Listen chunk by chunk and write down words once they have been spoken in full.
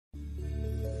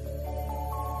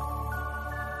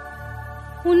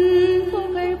உன்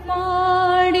புகழ்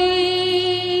பாடி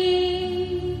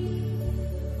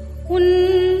உன்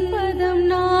பதம்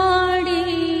நாடி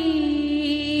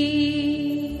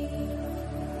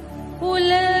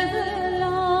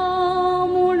உலகெல்லாம்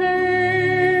உணர்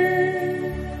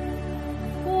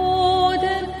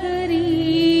ஓதற்கரியவன்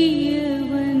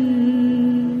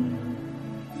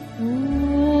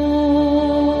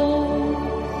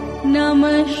நம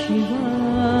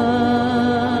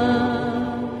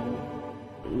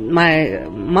My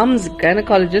mum's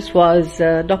gynecologist was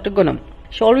Dr. Gunam.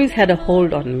 She always had a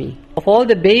hold on me. Of all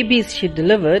the babies she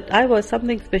delivered, I was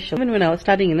something special. Even when I was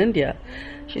studying in India,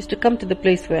 she used to come to the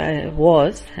place where I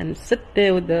was and sit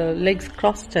there with the legs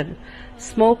crossed and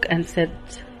smoke and said,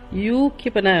 "You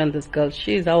keep an eye on this girl.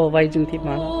 She is our Vaijanti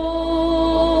Mama."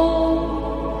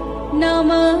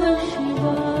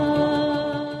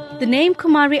 The name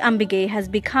Kumari Ambigay has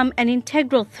become an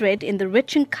integral thread in the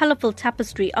rich and colourful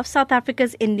tapestry of South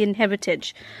Africa's Indian heritage.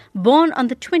 Born on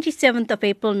the 27th of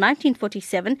April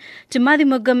 1947 to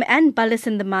Madhimugam and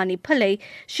Balasindamani Pillai,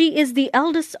 she is the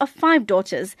eldest of 5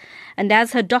 daughters and, as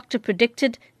her doctor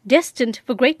predicted, destined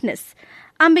for greatness.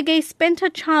 Ambigay spent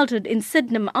her childhood in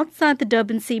Sydenham outside the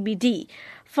Durban CBD.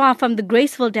 Far from the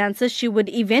graceful dancer she would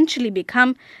eventually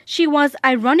become, she was,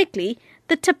 ironically,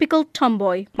 the typical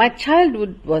tomboy. My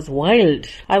childhood was wild.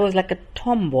 I was like a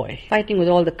tomboy, fighting with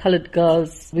all the colored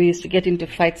girls. We used to get into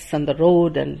fights on the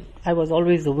road and I was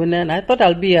always a winner. And I thought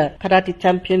I'll be a karate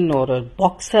champion or a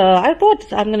boxer. I thought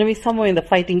I'm going to be somewhere in the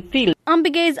fighting field.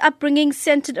 Ambigay's upbringing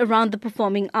centered around the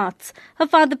performing arts. Her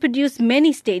father produced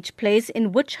many stage plays in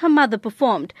which her mother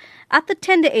performed. At the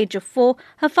tender age of 4,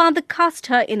 her father cast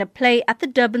her in a play at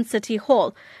the Durban City Hall.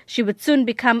 She would soon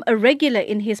become a regular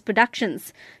in his productions.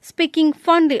 Speaking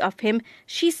fondly of him,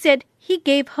 she said he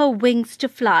gave her wings to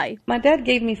fly. My dad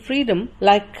gave me freedom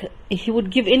like he would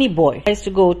give any boy. I used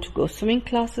to go swimming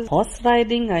classes, horse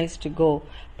riding, I used to go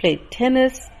play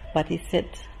tennis, but he said,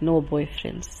 no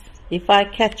boyfriends. If I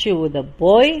catch you with a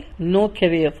boy, no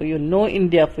career for you, no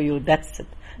India for you, that's it.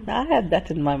 Now, I had that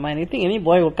in my mind. I think any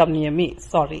boy will come near me.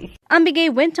 Sorry. Ambigay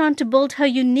went on to build her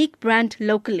unique brand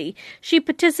locally. She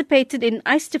participated in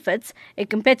Eisterfits, a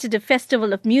competitive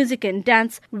festival of music and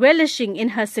dance, relishing in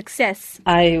her success.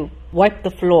 I wiped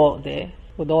the floor there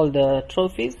with all the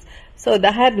trophies. So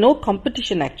they had no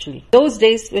competition actually. Those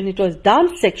days when it was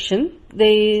dance section,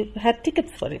 they had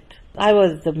tickets for it. I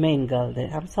was the main girl there.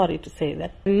 I'm sorry to say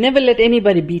that. Never let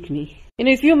anybody beat me. You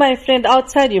know, if you're my friend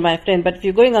outside, you're my friend. But if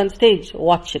you're going on stage,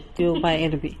 watch it. You're my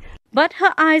enemy. But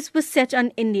her eyes were set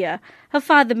on India. Her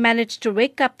father managed to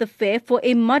rake up the fare for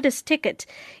a modest ticket.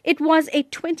 It was a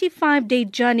 25-day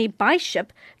journey by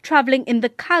ship, travelling in the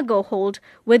cargo hold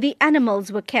where the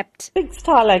animals were kept. Big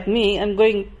star like me and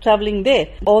travelling there.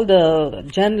 All the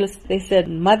journalists, they said,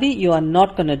 Madhi, you are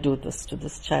not going to do this to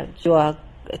this child. You are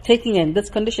taking her in this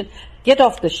condition. Get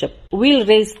off the ship. We'll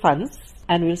raise funds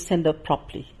and we'll send her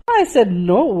properly. I said,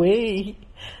 no way.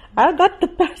 I got the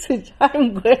passage.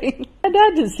 I'm going. My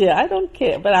dad is here. I don't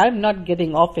care. But I'm not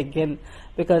getting off again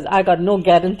because I got no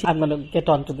guarantee I'm going to get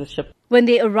onto the ship. When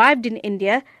they arrived in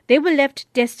India, they were left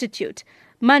destitute.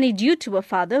 Money due to her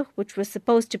father, which was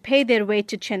supposed to pay their way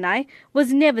to Chennai,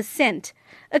 was never sent.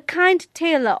 A kind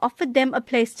tailor offered them a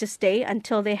place to stay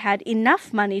until they had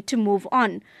enough money to move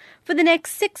on. For the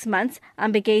next 6 months,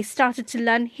 Ambigay started to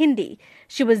learn Hindi.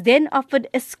 She was then offered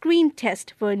a screen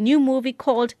test for a new movie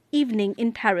called Evening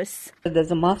in Paris. There's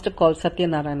a master called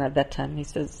Satyanarayan at that time. He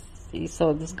says, he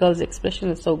saw this girl's expression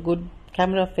is so good,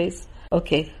 camera face.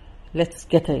 Okay, let's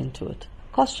get her into it.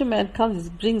 Costume man comes,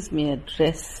 brings me a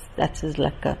dress that is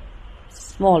like a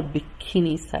small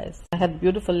bikini size. I had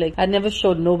beautiful legs. I never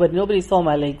showed nobody. Nobody saw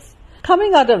my legs.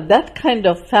 Coming out of that kind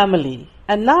of family,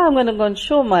 and now I'm going to go and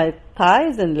show my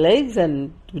thighs and legs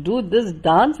and do this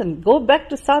dance and go back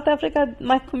to South Africa,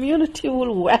 my community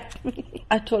will whack me.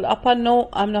 I told Appa, no,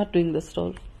 I'm not doing this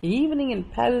role. Evening in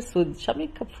Paris with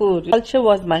Shami Kapoor. Culture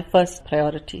was my first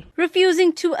priority.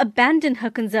 Refusing to abandon her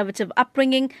conservative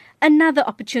upbringing, another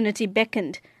opportunity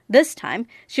beckoned. This time,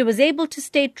 she was able to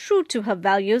stay true to her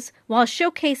values while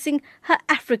showcasing her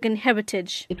African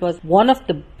heritage. It was one of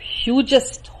the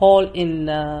hugest hall in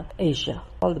Asia.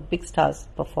 All the big stars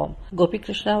performed. Gopi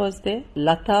Krishna was there,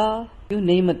 Lata, you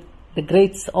name it. The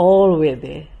greats all were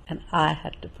there. And I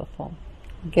had to perform.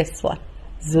 Guess what?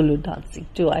 Zulu dancing,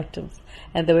 2 items.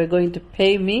 And they were going to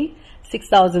pay me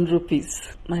 6,000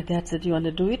 rupees. My dad said, you want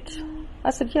to do it? I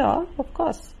said, yeah, of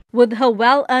course. With her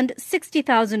well-earned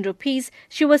 60,000 rupees,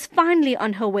 she was finally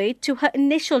on her way to her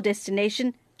initial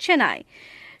destination, Chennai.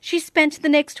 She spent the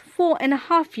next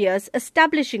 4.5 years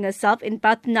establishing herself in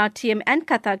Bharatanatyam and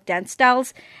Kathak dance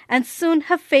styles, and soon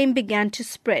her fame began to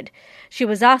spread. She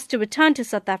was asked to return to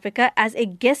South Africa as a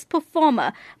guest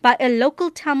performer by a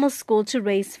local Tamil school to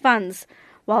raise funds.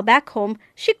 While back home,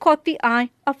 she caught the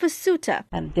eye of a suitor.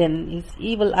 And then his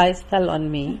evil eyes fell on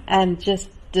me and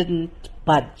just didn't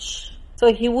budge.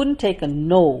 So he wouldn't take a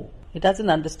no. He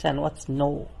doesn't understand what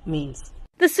no means.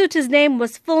 The suitor's name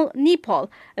was Phil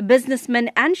Nepal, a businessman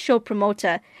and show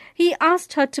promoter. He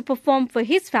asked her to perform for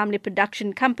his family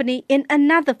production company in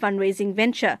another fundraising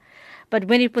venture. But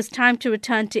when it was time to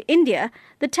return to India,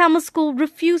 the Tamil school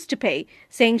refused to pay,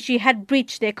 saying she had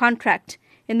breached their contract.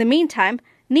 In the meantime,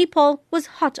 Nepal was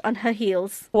hot on her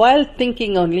heels. While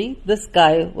thinking only, this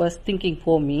guy was thinking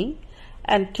for me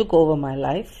and took over my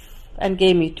life and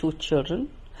gave me 2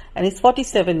 children. And it's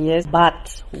 47 years,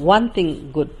 but one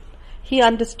thing good. He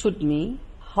understood me,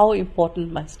 how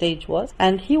important my stage was,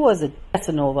 and he was a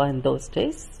Casanova in those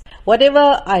days.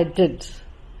 Whatever I did,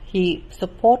 he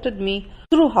supported me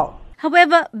throughout.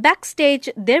 However, backstage,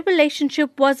 their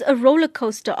relationship was a roller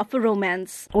coaster of a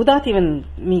romance. Without even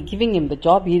me giving him the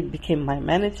job, he became my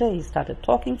manager. He started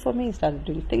talking for me. He started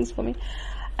doing things for me.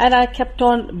 And I kept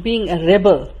on being a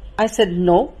rebel. I said,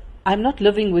 no, I'm not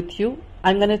living with you.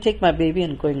 I'm going to take my baby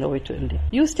and going away to India.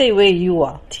 You stay where you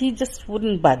are. He just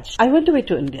wouldn't budge. I went away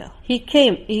to India. He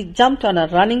jumped on a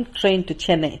running train to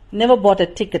Chennai. Never bought a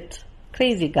ticket.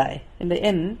 Crazy guy. In the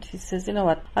end, he says, you know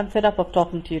what, I'm fed up of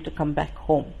talking to you to come back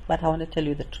home. But I want to tell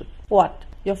you the truth. What?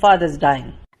 Your father's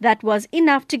dying. That was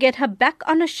enough to get her back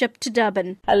on a ship to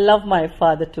Durban. I love my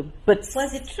father to bits.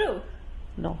 Was it true?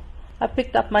 No. I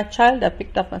picked up my child, I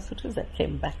picked up my suitcase, I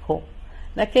came back home.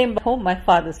 And I came back home, my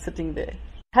father's sitting there.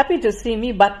 Happy to see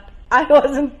me, but I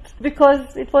wasn't,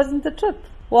 because it wasn't the truth.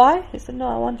 Why? He said, no,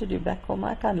 I wanted you back home.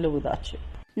 I can't live without you.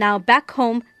 Now back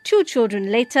home, 2 children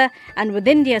later, and with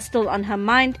India still on her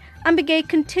mind, Ambigay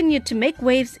continued to make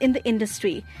waves in the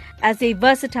industry. As a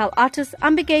versatile artist,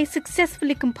 Ambigay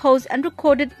successfully composed and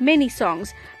recorded many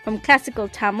songs, from classical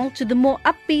Tamil to the more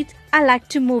upbeat I Like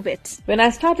to Move It. When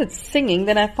I started singing,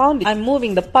 then I found I'm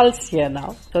moving the pulse here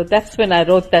now. So that's when I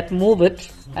wrote that Move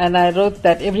It, and I wrote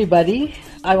that Everybody,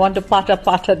 I Want to Pata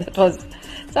Pata, that was.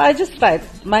 So I just tried.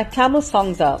 My Tamil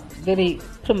songs are very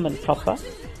prim and proper,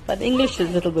 but English is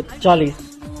a little bit jolly.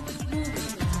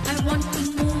 I want to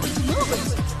move it, move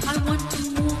it. I want to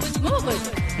move it, move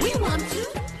it. We want to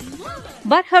move it.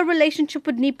 But her relationship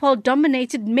with Nepal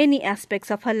dominated many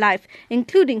aspects of her life,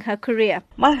 including her career.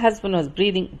 My husband was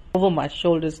breathing over my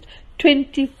shoulders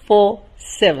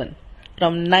 24/7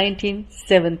 from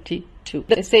 1972.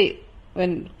 They say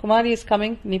when Kumari is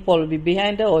coming, Nepal will be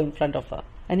behind her or in front of her.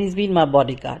 And he's been my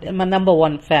bodyguard and my number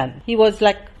 1 fan. He was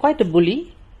like quite a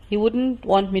bully. He wouldn't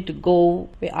want me to go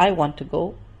where I want to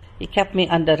go. He kept me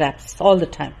under wraps all the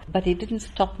time. But he didn't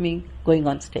stop me going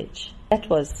on stage. That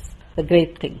was the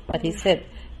great thing. But he said,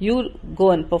 you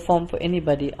go and perform for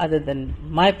anybody other than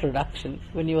my production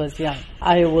when you was young.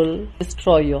 I will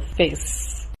destroy your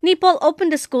face. Nepal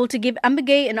opened a school to give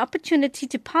Ambigay an opportunity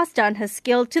to pass down her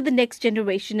skill to the next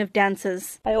generation of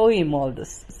dancers. I owe him all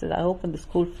this. He said, I opened the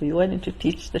school for you. I need to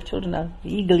teach the children. I'm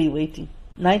eagerly waiting.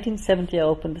 1970 I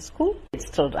opened the school. It's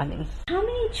still running. How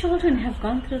many children have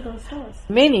gone through those doors?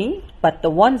 Many, but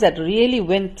the ones that really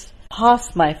went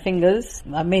past my fingers,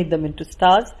 I made them into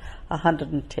stars,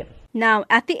 110. Now,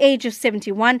 at the age of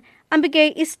 71,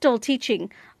 Ambigay is still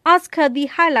teaching. Ask her the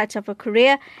highlight of her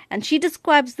career, and she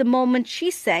describes the moment she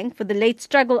sang for the late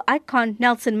struggle icon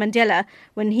Nelson Mandela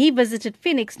when he visited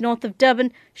Phoenix, north of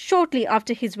Durban, shortly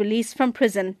after his release from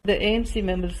prison. The ANC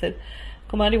member said,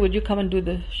 Kumari, would you come and do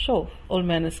the show? Old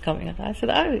man is coming. And I said,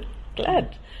 I'm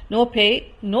glad. No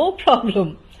pay, no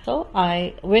problem. So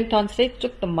I went on stage,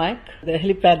 took the mic, the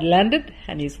helipad landed,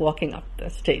 and he's walking up the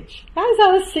stage. As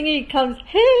I was singing, he comes,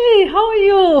 hey, how are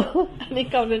you? And he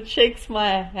comes and shakes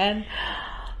my hand.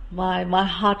 My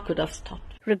heart could have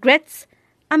stopped. Regrets?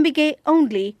 Ambigay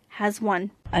only has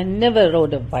one. I never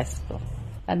rode a bicycle.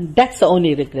 And that's the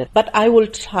only regret. But I will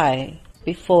try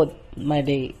before my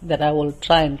day that I will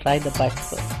try and ride a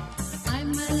bicycle.